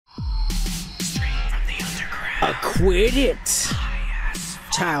Acquitted.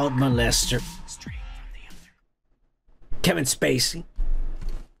 Child molester. Kevin Spacey.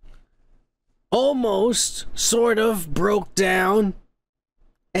 Almost, sort of, broke down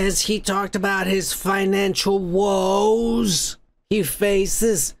as he talked about his financial woes he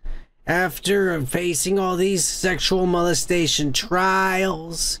faces after facing all these sexual molestation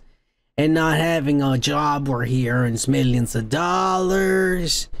trials and not having a job where he earns millions of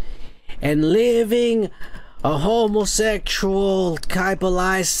dollars and living a homosexual type of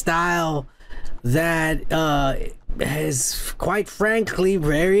lifestyle that is, quite frankly,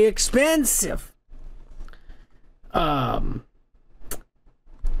 very expensive.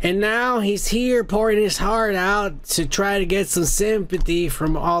 And now he's here pouring his heart out to try to get some sympathy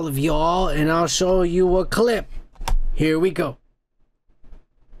from all of y'all, and I'll show you a clip. Here we go.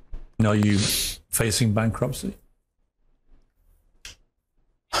 Are you facing bankruptcy?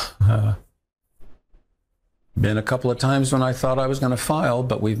 Been a couple of times when I thought I was going to file,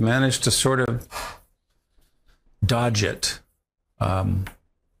 but we've managed to sort of dodge it,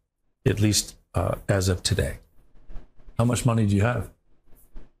 at least as of today. How much money do you have?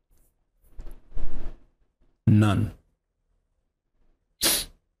 None.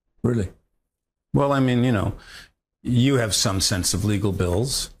 Really? Well, I mean, you know, you have some sense of legal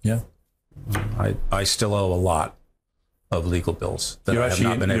bills. Yeah. I still owe a lot of legal bills that I have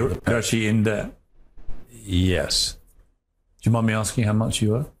not been able to pay. You're actually in debt? Yes. Do you mind me asking how much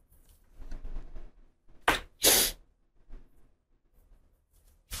you owe?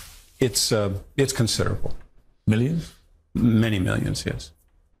 It's considerable. Millions? Many millions, yes.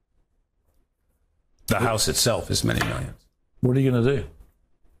 The house itself is many millions. What are you going to do?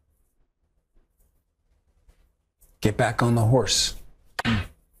 Get back on the horse.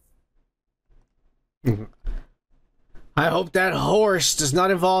 I hope that horse does not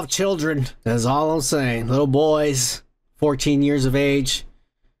involve children. That's all I'm saying. Little boys, 14 years of age,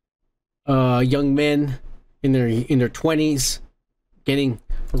 young men in their 20s, getting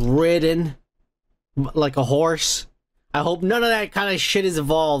ridden like a horse. I hope none of that kind of shit is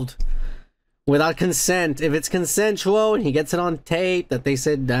involved without consent. If it's consensual and he gets it on tape that they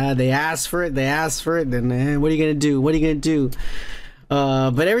said they asked for it, then what are you gonna do? What are you gonna do?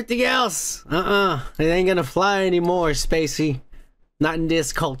 But everything else, it ain't gonna fly anymore, Spacey. Not in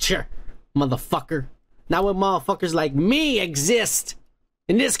this culture, motherfucker. Not when motherfuckers like me exist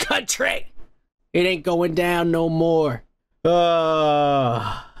in this country. It ain't going down no more.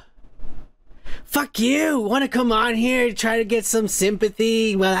 Fuck you. Want to come on here and try to get some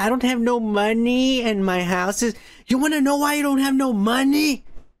sympathy? Well, I don't have no money and my house is... You want to know why you don't have no money?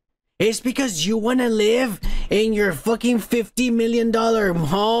 It's because you want to live in your fucking $50 million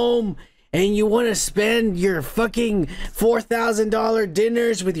home and you want to spend your fucking $4,000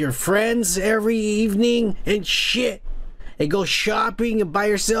 dinners with your friends every evening and shit. And go shopping and buy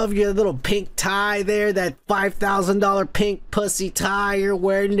yourself your little pink tie there, that $5,000 pink pussy tie you're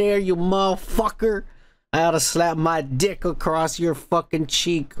wearing there, you motherfucker. I ought to slap my dick across your fucking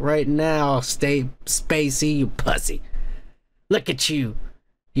cheek right now, stay Spacey, you pussy. Look at you,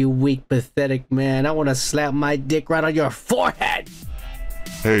 you weak, pathetic man. I want to slap my dick right on your forehead.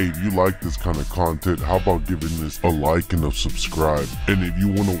 Hey, if you like this kind of content, how about giving this a like and a subscribe? And if you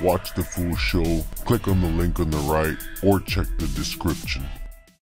want to watch the full show, click on the link on the right or check the description.